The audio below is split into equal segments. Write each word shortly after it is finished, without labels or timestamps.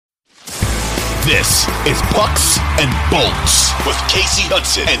This is Pucks and Bolts with Kasey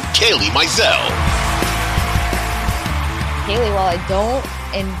Hudson and Kaylee Mizell. Kaylee, while I don't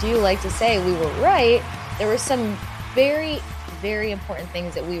and do like to say we were right, there were some very, very important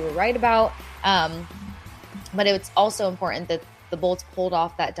things that we were right about. But it's also important that the Bolts pulled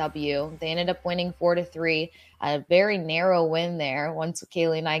off that W. They ended up winning 4-3, a very narrow win there once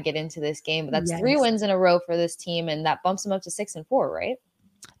Kaylee and I get into this game. But that's 3 wins in a row for this team, and that bumps them up to 6-4, right?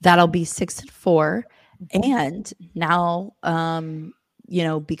 That'll be 6-4. And now,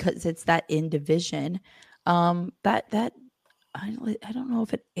 because it's that in division, that I don't know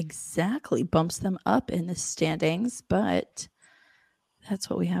if it exactly bumps them up in the standings, but that's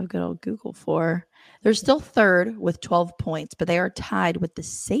what we have good old Google for. They're still third with 12 points, but they are tied with the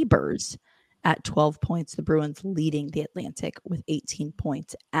Sabres at 12 points. The Bruins leading the Atlantic with 18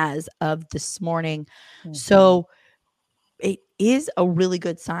 points as of this morning. Mm-hmm. So it is a really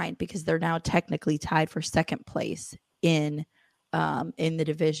good sign because they're now technically tied for second place in the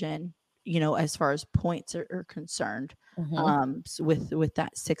division, as far as points are concerned, so with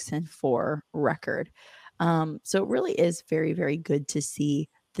that 6-4 record. So it really is very, very good to see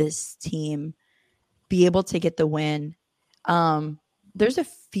this team be able to get the win. There's a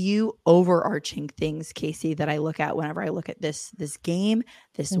few overarching things, Kasey, that I look at whenever I look at this game,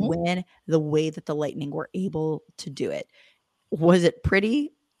 this win, the way that the Lightning were able to do it. Was it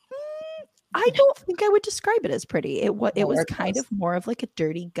pretty? I don't think I would describe it as pretty. It was kind of more of like a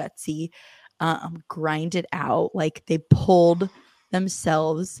dirty, gutsy, grinded out, like they pulled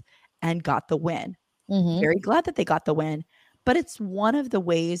themselves and got the win. Very glad that they got the win, but it's one of the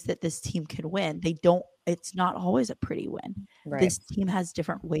ways that this team can win. It's not always a pretty win. Right. This team has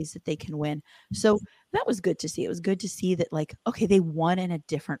different ways that they can win. So that was good to see. It was good to see that, like, okay, they won in a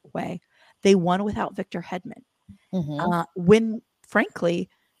different way. They won without Victor Hedman. When, frankly,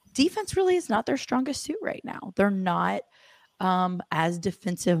 defense really is not their strongest suit right now. They're not as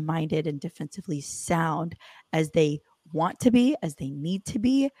defensive minded and defensively sound as they want to be, as they need to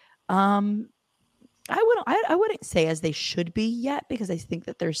be. I wouldn't say as they should be yet, because I think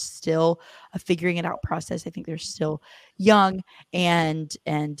that there's still a figuring it out process. I think they're still young and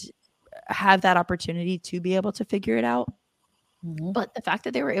have that opportunity to be able to figure it out. But the fact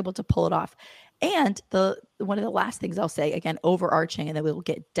that they were able to pull it off, and one of the last things I'll say, again, overarching, and then we will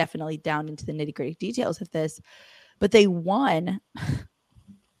get definitely down into the nitty-gritty details of this, but they won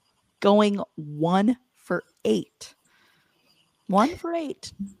going 1 for 8. 1 for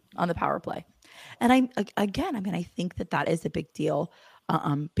 8 on the power play. And I think that is a big deal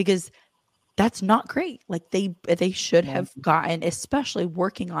because that's not great. Like they should have gotten, especially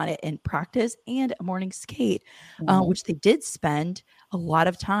working on it in practice and morning skate, which they did spend a lot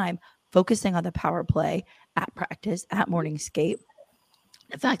of time focusing on the power play at practice, at morning skate.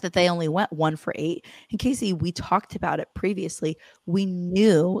 The fact that they only went 1 for 8. And Kasey, we talked about it previously. We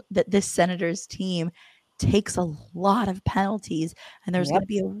knew that this Senators team takes a lot of penalties, and there's going to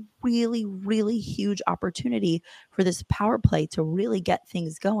be a really, really huge opportunity for this power play to really get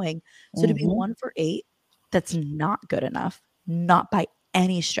things going. So to be 1 for 8, that's not good enough, not by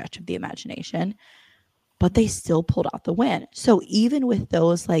any stretch of the imagination, but they still pulled out the win. So even with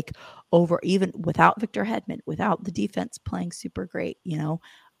those, even without Victor Hedman, without the defense playing super great,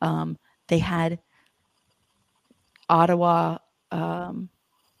 they had Ottawa, they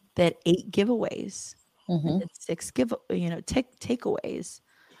had 8 giveaways. 6 takeaways.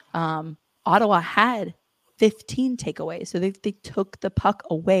 Ottawa had 15 takeaways, so they took the puck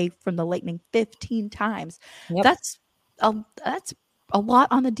away from the Lightning 15 times. That's a lot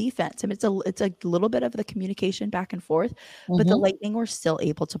on the defense. I mean, it's a little bit of the communication back and forth, but the Lightning were still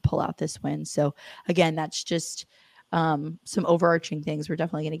able to pull out this win. So again, that's just some overarching things. We're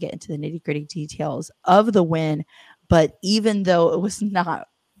definitely going to get into the nitty-gritty details of the win, but even though it was not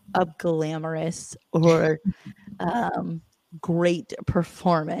a glamorous or great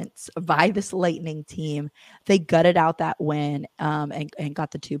performance by this Lightning team, they gutted out that win and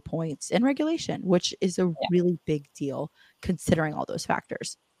got the 2 points in regulation, which is a really big deal considering all those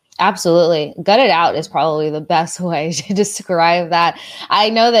factors. Absolutely. Gutted out is probably the best way to describe that. I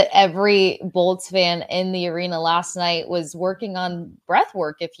know that every Bolts fan in the arena last night was working on breath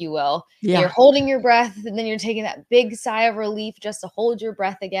work, if you will. Yeah. You're holding your breath, and then you're taking that big sigh of relief just to hold your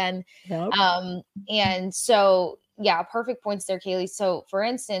breath again. Yep. And so, perfect points there, Kaylee. So, for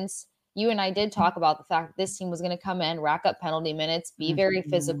instance, you and I did talk about the fact that this team was going to come in, rack up penalty minutes, be very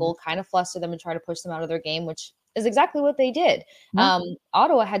physical, kind of fluster them and try to push them out of their game, which is exactly what they did.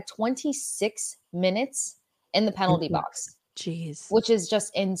 Ottawa had 26 minutes in the penalty box. Jeez. Which is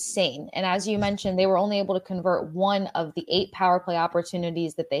just insane. And as you mentioned, they were only able to convert 1 of the 8 power play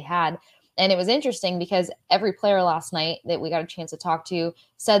opportunities that they had. And it was interesting because every player last night that we got a chance to talk to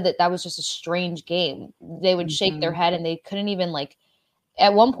said that was just a strange game. They would shake their head and they couldn't even like,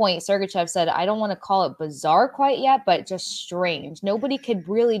 at one point, Sergachev said, I don't want to call it bizarre quite yet, but just strange. Nobody could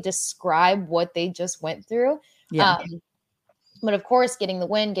really describe what they just went through. Yeah. But of course, getting the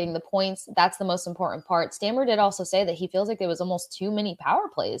win, getting the points, that's the most important part. Stammer did also say that he feels like there was almost too many power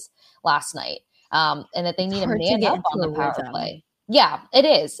plays last night, and that they need a man up on the power play. Yeah, it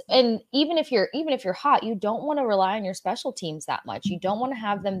is. And even if you're hot, you don't want to rely on your special teams that much. You don't want to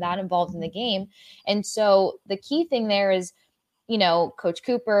have them that involved in the game. And so the key thing there is, you know, Coach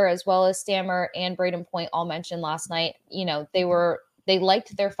Cooper, as well as Stammer and Braden Point all mentioned last night, you know, they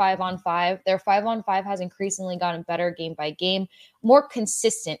liked their 5-on-5. Their 5-on-5 has increasingly gotten better game by game, more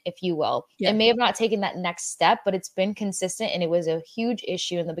consistent, if you will. Yeah. It may have not taken that next step, but it's been consistent, and it was a huge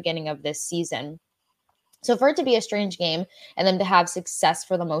issue in the beginning of this season. So for it to be a strange game and them to have success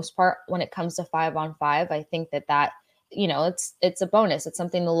for the most part when it comes to 5-on-5, I think that, you know, it's a bonus. It's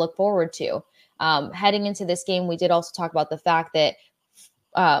something to look forward to. Heading into this game, we did also talk about the fact that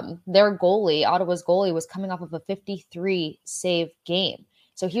their goalie, Ottawa's goalie, was coming off of a 53 save game.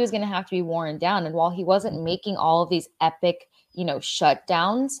 So he was going to have to be worn down. And while he wasn't making all of these epic, you know,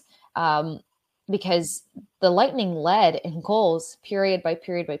 shutdowns, because the Lightning led in goals period by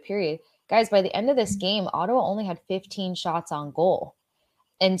period by period, guys, by the end of this game, Ottawa only had 15 shots on goal.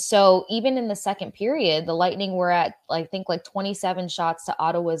 And so even in the second period, the Lightning were at, I think, like 27 shots to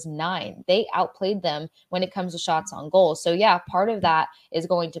Ottawa's 9. They outplayed them when it comes to shots on goal. So yeah, part of that is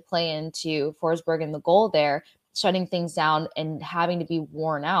going to play into Forsberg and the goal there, shutting things down and having to be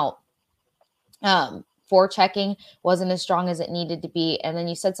worn out. Forechecking wasn't as strong as it needed to be. And then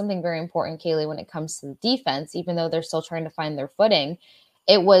you said something very important, Kaylee, when it comes to the defense, even though they're still trying to find their footing.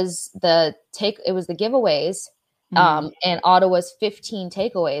 It was the giveaways. And Ottawa's 15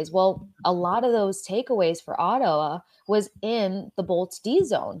 takeaways. Well, a lot of those takeaways for Ottawa was in the Bolts D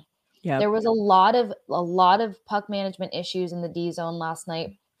zone. Yeah, there was a lot of puck management issues in the D zone last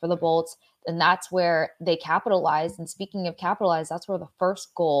night for the Bolts, and that's where they capitalized. And speaking of capitalized, that's where the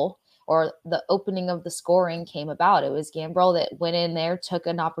first goal or the opening of the scoring came about. It was Gambrell that went in there, took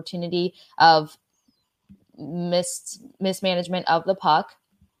an opportunity of mismanagement of the puck,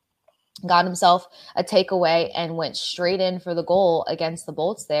 got himself a takeaway and went straight in for the goal against the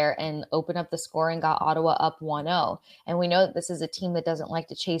Bolts there and opened up the scoring, got Ottawa up 1-0. And we know that this is a team that doesn't like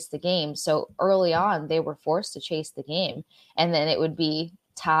to chase the game. So early on, they were forced to chase the game. And then it would be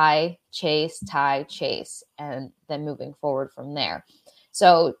tie, chase, and then moving forward from there.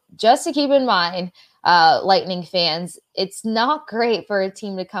 So just to keep in mind, Lightning fans, it's not great for a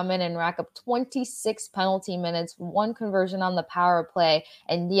team to come in and rack up 26 penalty minutes, 1 conversion on the power play,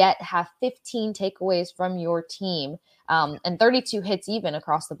 and yet have 15 takeaways from your team, and 32 hits even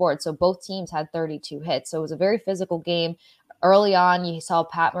across the board. So both teams had 32 hits. So it was a very physical game. Early on, you saw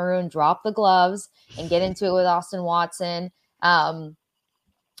Pat Maroon drop the gloves and get into it with Austin Watson.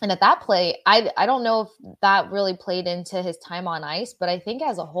 And at that play, I don't know if that really played into his time on ice, but I think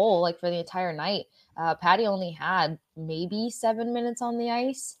as a whole, like for the entire night, Patty only had maybe 7 minutes on the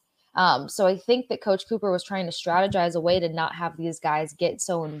ice. So I think that Coach Cooper was trying to strategize a way to not have these guys get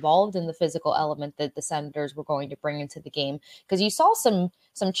so involved in the physical element that the Senators were going to bring into the game. Because you saw some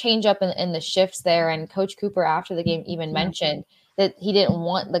change up in the shifts there, and Coach Cooper after the game even mentioned that he didn't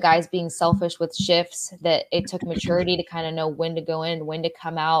want the guys being selfish with shifts, that it took maturity to kind of know when to go in, when to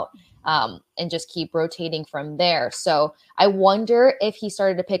come out, and just keep rotating from there. So I wonder if he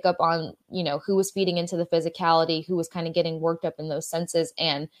started to pick up on, you know, who was feeding into the physicality, who was kind of getting worked up in those senses,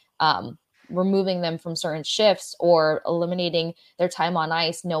 and removing them from certain shifts or eliminating their time on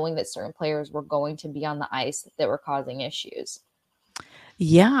ice, knowing that certain players were going to be on the ice that were causing issues.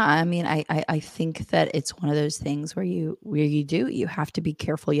 Yeah, I mean, I think that it's one of those things where you have to be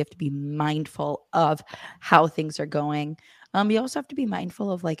careful. You have to be mindful of how things are going. You also have to be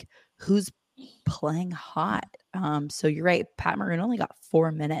mindful of like who's playing hot. So you're right. Pat Maroon only got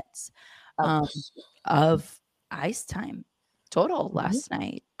 4 minutes of ice time total last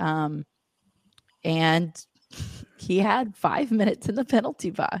night. And he had 5 minutes in the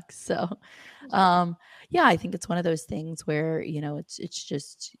penalty box. So, yeah, I think it's one of those things where, you know, it's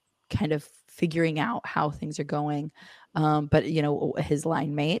just kind of figuring out how things are going. But, you know, his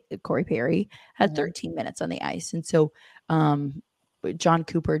line mate, Corey Perry, had 13 minutes on the ice. And so John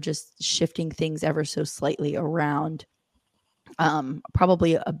Cooper just shifting things ever so slightly around.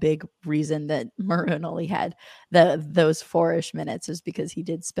 Probably a big reason that Maroon only had those 4-ish minutes is because he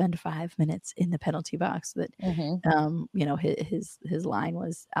did spend 5 minutes in the penalty box that, you know, his line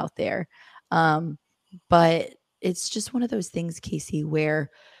was out there. But it's just one of those things, Casey,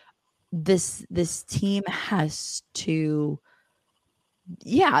 where this team has to,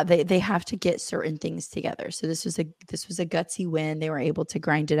 they have to get certain things together. So this was a gutsy win. They were able to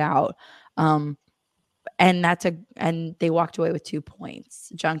grind it out. And they walked away with 2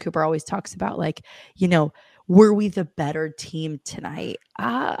 points. John Cooper always talks about, like, were we the better team tonight?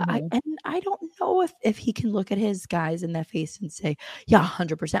 I don't know if he can look at his guys in the face and say, yeah,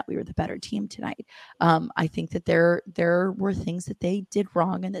 100% we were the better team tonight. I think that there were things that they did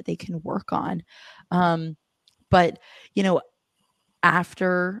wrong and that they can work on. But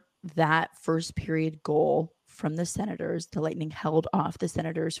after that first period goal from the Senators, the Lightning held off the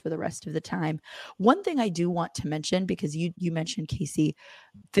Senators for the rest of the time. One thing I do want to mention, because you mentioned, Casey,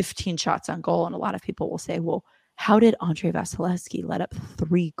 15 shots on goal, and a lot of people will say, well, how did Andrei Vasilevskiy let up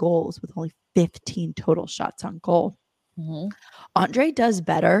 3 goals with only 15 total shots on goal? Andrei does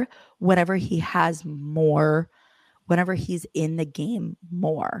better whenever he has more, whenever he's in the game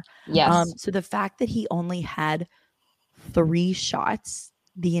more. Yes. So the fact that he only had 3 shots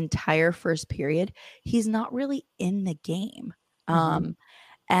the entire first period, he's not really in the game.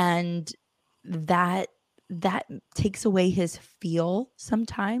 And that takes away his feel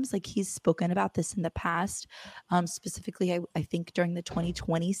sometimes. Like, he's spoken about this in the past. Specifically, I think during the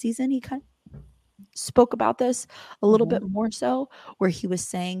 2020 season, he kind of spoke about this a little bit more so, where he was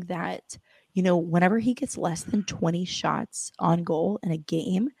saying that, whenever he gets less than 20 shots on goal in a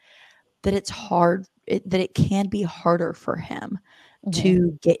game, that it's hard, that it can be harder for him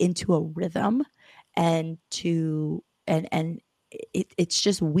to get into a rhythm, and it's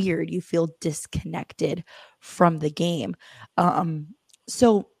just weird. You feel disconnected from the game.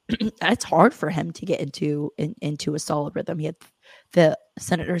 So it's hard for him to get into a solid rhythm. He had the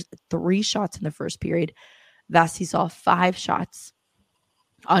Senators 3 shots in the first period. Vasi saw 5 shots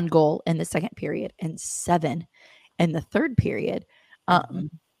on goal in the second period and 7 in the third period.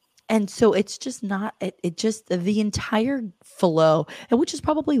 And so it's just not, it just, the entire flow, and which is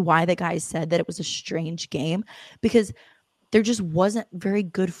probably why the guys said that it was a strange game, because there just wasn't very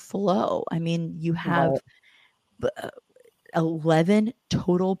good flow. I mean, you have 11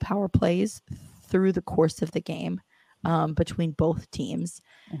 total power plays through the course of the game between both teams.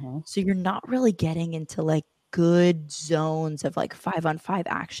 So you're not really getting into like good zones of like 5-on-5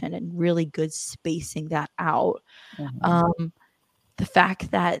 action and really good spacing that out. The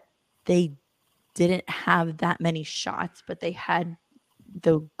fact that they didn't have that many shots, but they had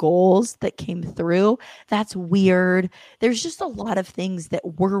the goals that came through, that's weird. There's just a lot of things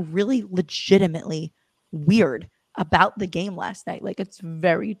that were really legitimately weird about the game last night. Like, it's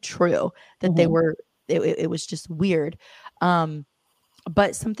very true that they were, it was just weird.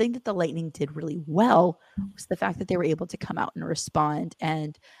 But something that the Lightning did really well was the fact that they were able to come out and respond.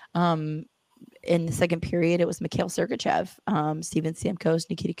 And in the second period, it was Mikhail Sergachev, Steven Stamkos,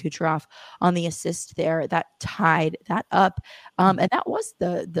 Nikita Kucherov on the assist there that tied that up. And that was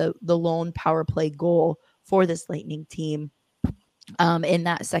the lone power play goal for this Lightning team in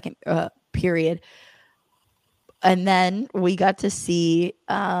that second period. And then we got to see,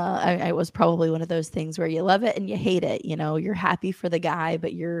 I was probably one of those things where you love it and you hate it. You're happy for the guy,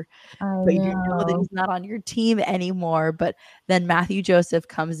 but you know that he's not on your team anymore. But then Matthew Joseph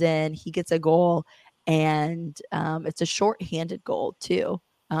comes in, he gets a goal, and it's a shorthanded goal too.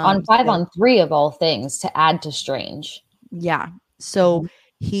 On 5-on-3 of all things, to add to strange. Yeah. So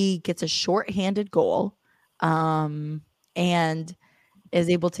he gets a shorthanded goal, and is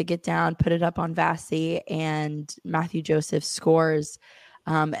able to get down, put it up on Vasi, and Matthew Joseph scores,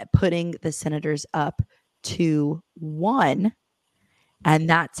 putting the Senators up 2-1. And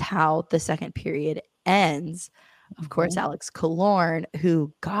that's how the second period ends. Of course, Alex Killorn,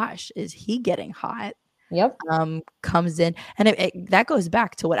 who, gosh, is he getting hot? Yep. Comes in. And that goes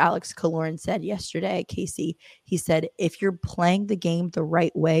back to what Alex Killorn said yesterday, Casey. He said, if you're playing the game the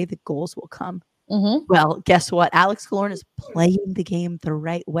right way, the goals will come. Well, guess what? Alex Killorn is playing the game the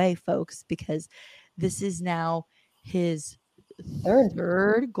right way, folks, because this is now his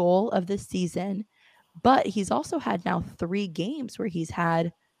third goal of the season. But he's also had now 3 games where he's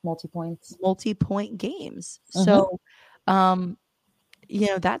had multi-point games. So, that's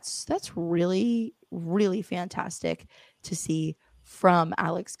really, really fantastic to see from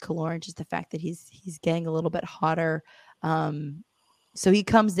Alex Killorn, just the fact that he's getting a little bit hotter. So he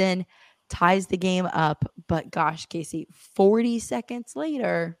comes in, ties the game up, but gosh, Casey, 40 seconds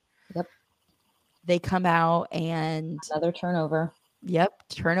later, they come out and another turnover.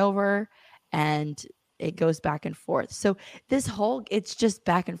 Turnover, and it goes back and forth. So it's just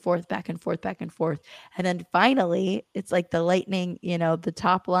back and forth. And then finally, it's like the Lightning, the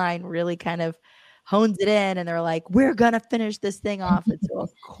top line really kind of hones it in, and they're like, we're going to finish this thing off. And so,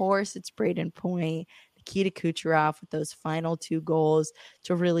 of course, it's Braden Point, Nikita Kucherov with those final 2 goals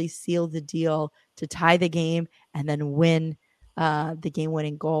to really seal the deal, to tie the game, and then win. The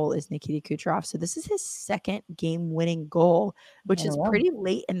game-winning goal is Nikita Kucherov. So this is his second game-winning goal, which is pretty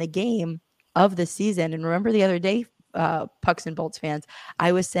late in the game of the season. And remember the other day, Pucks and Bolts fans,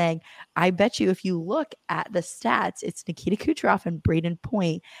 I was saying, I bet you if you look at the stats, it's Nikita Kucherov and Braden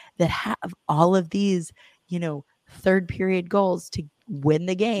Point that have all of these, third period goals to win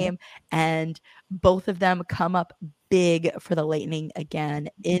the game. And both of them come up big for the Lightning again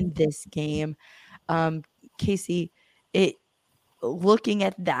in this game. Casey, looking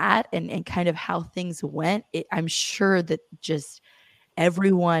at that and kind of how things went, I'm sure that just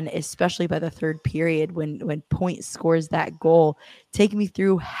everyone, especially by the third period, when Point scores that goal, take me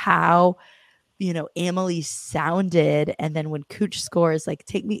through how, Amalie sounded. And then when Cooch scores,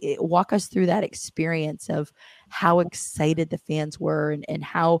 walk us through that experience of how excited the fans were and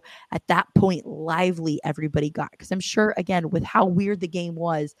how at that point lively everybody got. Because I'm sure, again, with how weird the game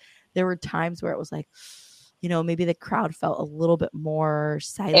was, there were times where it was like, maybe the crowd felt a little bit more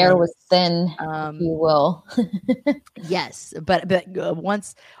silent. Air was thin, if you will. Yes, but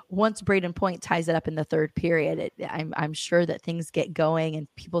once Braden Point ties it up in the third period, I'm sure that things get going and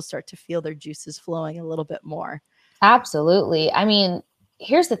people start to feel their juices flowing a little bit more. Absolutely. I mean,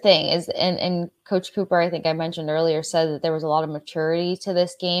 here's the thing is, and Coach Cooper, I think I mentioned earlier, said that there was a lot of maturity to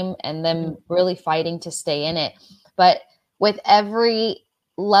this game and them really fighting to stay in it. But with every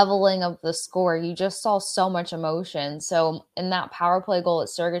leveling of the score, you just saw so much emotion. So in that power play goal that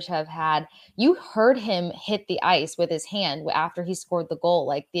Sergachev had, you heard him hit the ice with his hand after he scored the goal.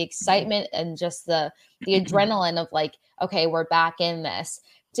 Like the excitement and just the adrenaline of like, okay, we're back in this.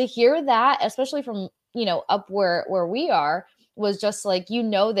 To hear that, especially from, up where we are, was just like,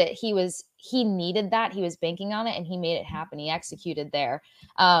 that he needed that. He was banking on it and he made it happen. He executed there.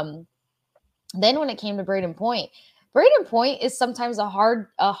 Then when it came to Braden Point is sometimes a hard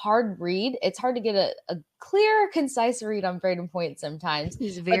read. It's hard to get a clear, concise read on Braden Point sometimes.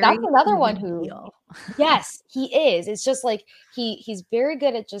 But that's another one who, yes, he is. It's just like he's very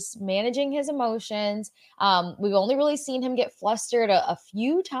good at just managing his emotions. We've only really seen him get flustered a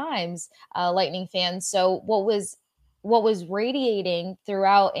few times, Lightning fans. So what was radiating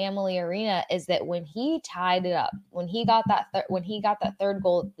throughout Amalie Arena is that when he tied it up, when he got that third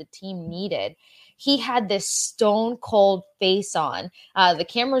goal that the team needed, he had this stone cold face on. The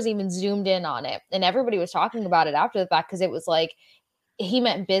cameras even zoomed in on it, and everybody was talking about it after the fact because it was like he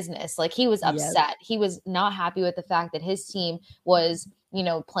meant business. Like he was upset. Yes. He was not happy with the fact that his team was,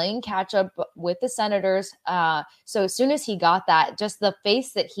 playing catch up with the Senators. So as soon as he got that, just the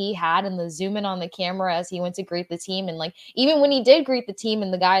face that he had and the zoom in on the camera as he went to greet the team. And like, even when he did greet the team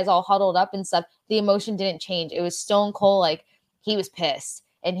and the guys all huddled up and stuff, the emotion didn't change. It was stone cold. Like he was pissed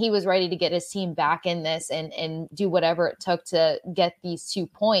and he was ready to get his team back in this and do whatever it took to get these 2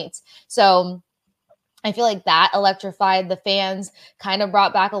 points. So I feel like that electrified the fans, kind of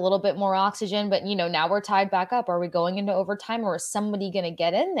brought back a little bit more oxygen, but now we're tied back up. Are we going into overtime, or is somebody going to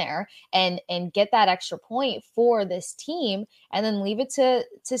get in there and get that extra point for this team and then leave it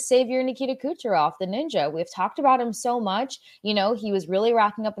to savior Nikita Kucherov, the Ninja? We've talked about him so much. He was really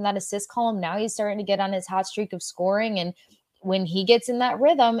racking up in that assist column. Now he's starting to get on his hot streak of scoring, and when he gets in that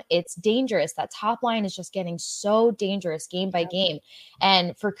rhythm, it's dangerous. That top line is just getting so dangerous game by game.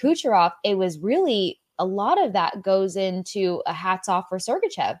 And for Kucherov, it was really a lot of that goes into a hats off for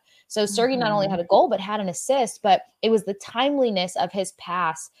Sergachev. So Sergei not only had a goal, but had an assist, but it was the timeliness of his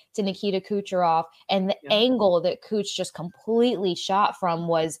pass to Nikita Kucherov and the angle that Kuch just completely shot from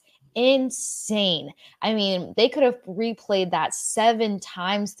was insane. I mean, they could have replayed that 7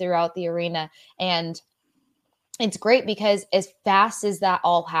 times throughout the arena. And it's great because as fast as that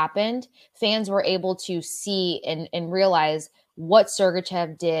all happened, fans were able to see and realize what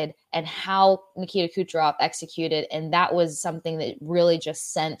Sergachev did and how Nikita Kucherov executed. And that was something that really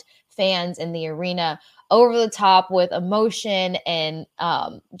just sent fans in the arena over the top with emotion and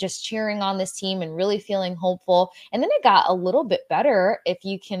just cheering on this team and really feeling hopeful. And then it got a little bit better, if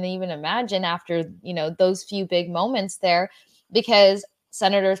you can even imagine, after, those few big moments there, because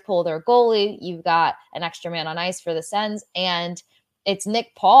Senators pull their goalie. You've got an extra man on ice for the Sens, and it's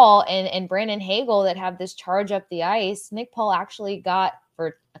Nick Paul and Brandon Hagel that have this charge up the ice. Nick Paul actually got,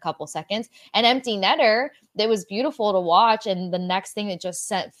 for a couple seconds, an empty netter that was beautiful to watch. And the next thing that just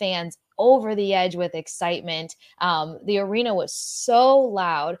sent fans over the edge with excitement. The arena was so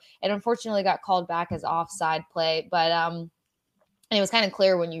loud and unfortunately got called back as offside play. But And it was kind of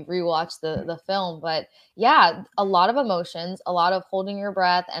clear when you rewatch the film, but yeah, a lot of emotions, a lot of holding your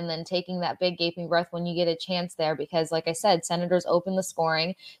breath and then taking that big gaping breath when you get a chance there, because like I said, Senators opened the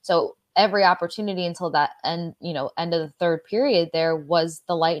scoring. So every opportunity until that end of the third period, there was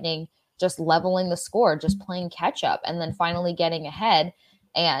the Lightning just leveling the score, just playing catch up, and then finally getting ahead.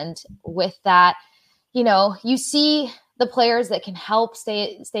 And with that, you see the players that can help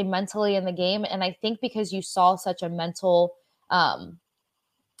stay mentally in the game. And I think because you saw such a mental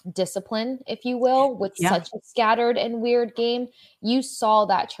discipline, if you will, with such a scattered and weird game, you saw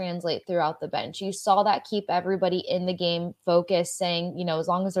that translate throughout the bench. You saw that keep everybody in the game focused, saying, as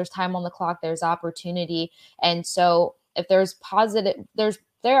long as there's time on the clock, there's opportunity. And so if there's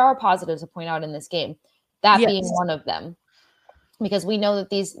there are positives to point out in this game, that being one of them. Because we know that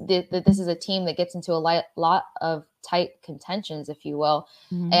this is a team that gets into a lot of tight contentions, if you will.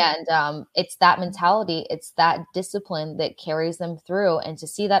 Mm-hmm. And it's that mentality, it's that discipline that carries them through. And to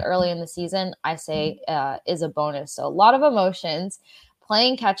see that early in the season, I say is a bonus. So a lot of emotions,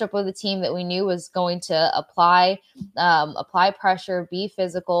 playing catch up with a team that we knew was going to apply pressure, be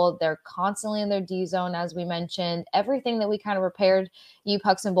physical. They're constantly in their D zone, as we mentioned. Everything that we kind of prepared you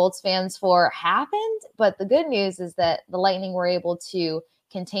Pucks and Bolts fans for happened. But the good news is that the Lightning were able to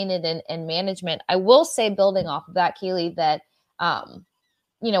contain it in management. I will say, building off of that, Keely, that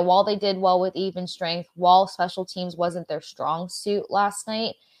while they did well with even strength, while special teams wasn't their strong suit last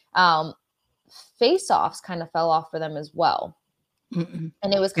night, face-offs kind of fell off for them as well. Mm-mm.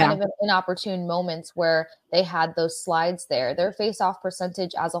 And it was kind of inopportune moments where they had those slides there. Their face-off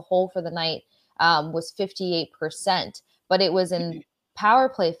percentage as a whole for the night was 58%, but it was in power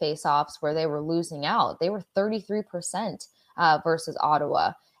play face-offs where they were losing out. They were 33% versus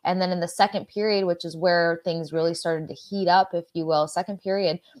Ottawa. And then in the second period, which is where things really started to heat up, if you will, second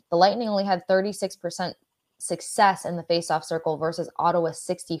period, the Lightning only had 36% success in the face-off circle versus Ottawa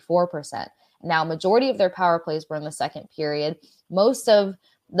 64%. Now, majority of their power plays were in the second period. Most of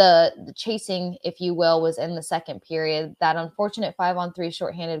the chasing, if you will, was in the second period. That unfortunate 5-on-3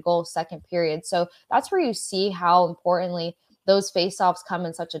 shorthanded goal, second period. So that's where you see how importantly those faceoffs come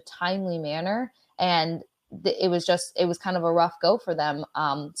in such a timely manner. And it was kind of a rough go for them.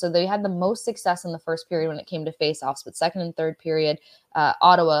 So they had the most success in the first period when it came to faceoffs, but second and third period,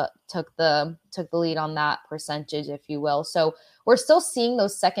 Ottawa took the lead on that percentage, if you will. So we're still seeing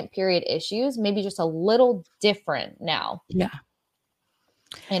those second period issues, maybe just a little different now. Yeah.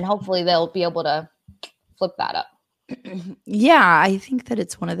 And hopefully they'll be able to flip that up. Yeah, I think that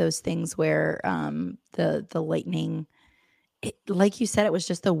it's one of those things where the Lightning, like you said, it was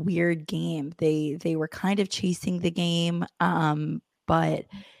just a weird game. They were kind of chasing the game, but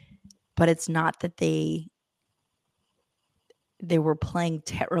it's not that they were playing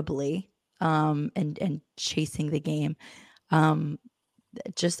terribly and chasing the game.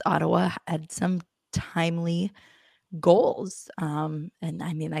 Just Ottawa had some timely goals, and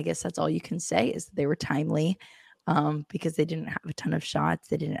I mean, I guess that's all you can say is they were timely, because they didn't have a ton of shots.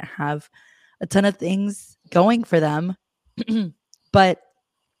 They didn't have a ton of things going for them. But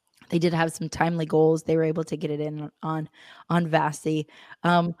they did have some timely goals. They were able to get it in on Vasi.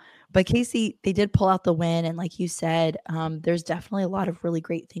 But Casey, they did pull out the win. And like you said, there's definitely a lot of really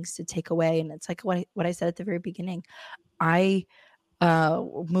great things to take away. And it's like what I said at the very beginning.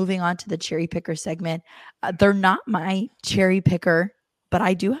 Moving on to the cherry picker segment. They're not my cherry picker, but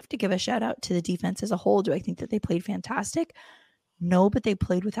I do have to give a shout out to the defense as a whole. Do I think that they played fantastic? No, but they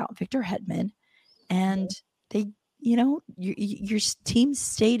played without Victor Hedman. And they, your team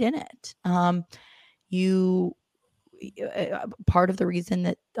stayed in it. Part of the reason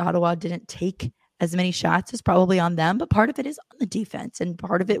that Ottawa didn't take as many shots is probably on them, but part of it is on the defense, and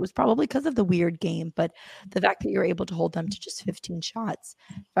part of it was probably because of the weird game. But the fact that you're able to hold them to just 15 shots,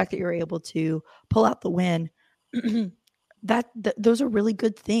 the fact that you're able to pull out the win, those are really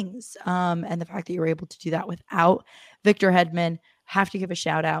good things. And the fact that you're able to do that without Victor Hedman, have to give a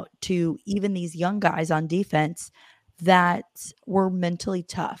shout out to even these young guys on defense that were mentally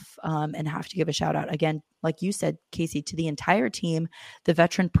tough, and have to give a shout out again, like you said, Casey, to the entire team, the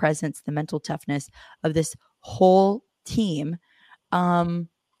veteran presence, the mental toughness of this whole team.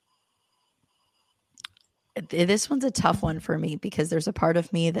 This one's a tough one for me because there's a part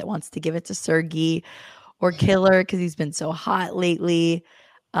of me that wants to give it to Sergei or Killer because he's been so hot lately.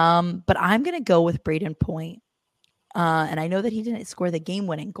 But I'm going to go with Brayden Point. And I know that he didn't score the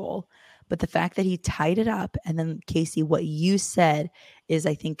game-winning goal, but the fact that he tied it up, and then Casey, what you said is,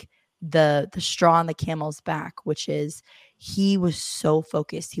 I think, the straw on the camel's back, which is he was so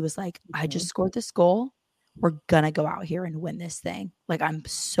focused. He was like, I just scored this goal. we're going to go out here and win this thing. Like, I'm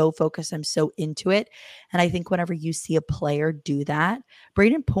so focused. I'm so into it. And I think whenever you see a player do that,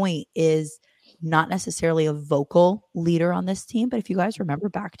 Brayden Point is not necessarily a vocal leader on this team. But if you guys remember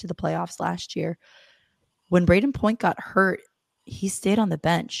back to the playoffs last year, when Brayden Point got hurt, he stayed on the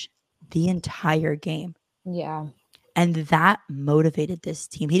bench the entire game. Yeah. And that motivated this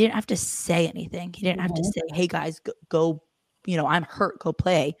team. He didn't have to say anything. He didn't have to say, hey, guys, go, I'm hurt, go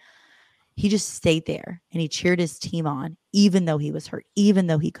play. He just stayed there and he cheered his team on, even though he was hurt, even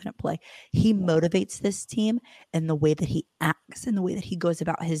though he couldn't play. He motivates this team in the way that he acts and the way that he goes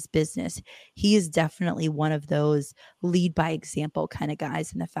about his business. He is definitely one of those lead by example kind of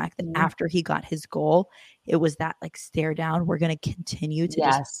guys. And the fact that after he got his goal, it was that like stare down. We're going to continue to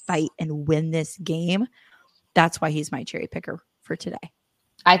just fight and win this game. That's why he's my cherry picker for today.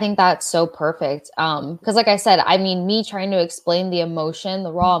 I think that's so perfect. Because like I said, I mean, me trying to explain the emotion,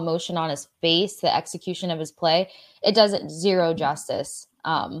 the raw emotion on his face, the execution of his play, it does it zero justice.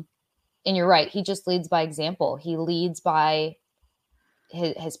 And you're right. He just leads by example. He leads by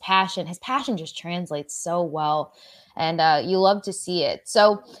his passion. His passion just translates so well. And you love to see it.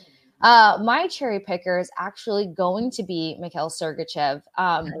 So my cherry picker is actually going to be Mikhail Sergachev.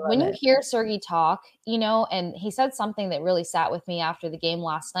 When you hear Sergey talk, and he said something that really sat with me after the game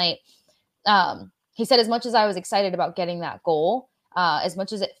last night. He said, as much as I was excited about getting that goal, as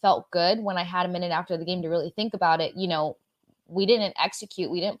much as it felt good when I had a minute after the game to really think about it, we didn't execute.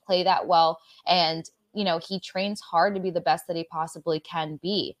 We didn't play that well. And, he trains hard to be the best that he possibly can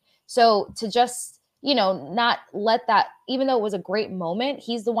be. So to just not let that, even though it was a great moment,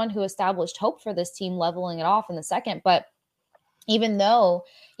 he's the one who established hope for this team, leveling it off in the second. But even though,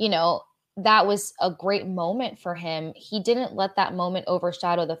 that was a great moment for him, he didn't let that moment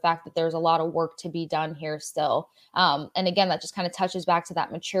overshadow the fact that there's a lot of work to be done here still. And again, that just kind of touches back to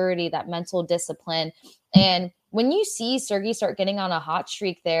that maturity, that mental discipline. And when you see Sergey start getting on a hot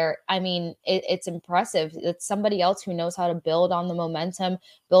streak there, I mean, it's impressive. It's somebody else who knows how to build on the momentum,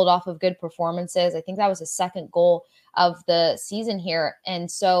 build off of good performances. I think that was his second goal of the season here.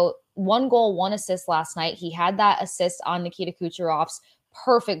 And so 1 goal, 1 assist last night. He had that assist on Nikita Kucherov's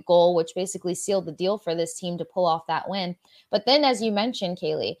perfect goal, which basically sealed the deal for this team to pull off that win. But then, as you mentioned,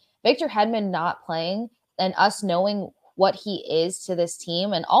 Kaylee, Victor Hedman not playing and us knowing what he is to this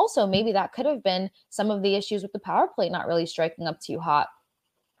team. And also maybe that could have been some of the issues with the power play not really striking up too hot.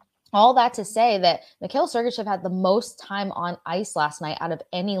 All that to say that Mikhail Sergachev had the most time on ice last night out of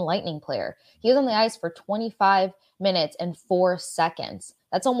any Lightning player. He was on the ice for 25 minutes and 4 seconds.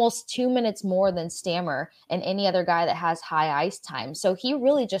 That's almost 2 minutes more than Stammer and any other guy that has high ice time. So he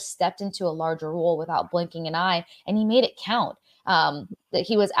really just stepped into a larger role without blinking an eye, and he made it count. That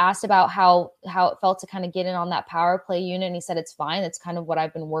he was asked about how it felt to kind of get in on that power play unit. And he said, it's fine. It's kind of what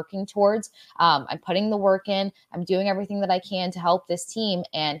I've been working towards. I'm putting the work in. I'm doing everything that I can to help this team.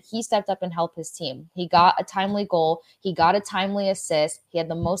 And he stepped up and helped his team. He got a timely goal. He got a timely assist. He had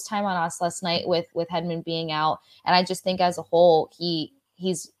the most time on us last night with Hedman being out. And I just think as a whole,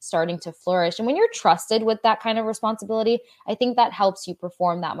 he's starting to flourish. And when you're trusted with that kind of responsibility, I think that helps you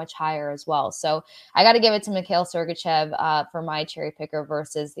perform that much higher as well. So I got to give it to Mikhail Sergachev for my cherry picker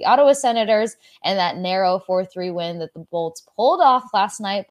versus the Ottawa Senators and that narrow 4-3 win that the Bolts pulled off last night.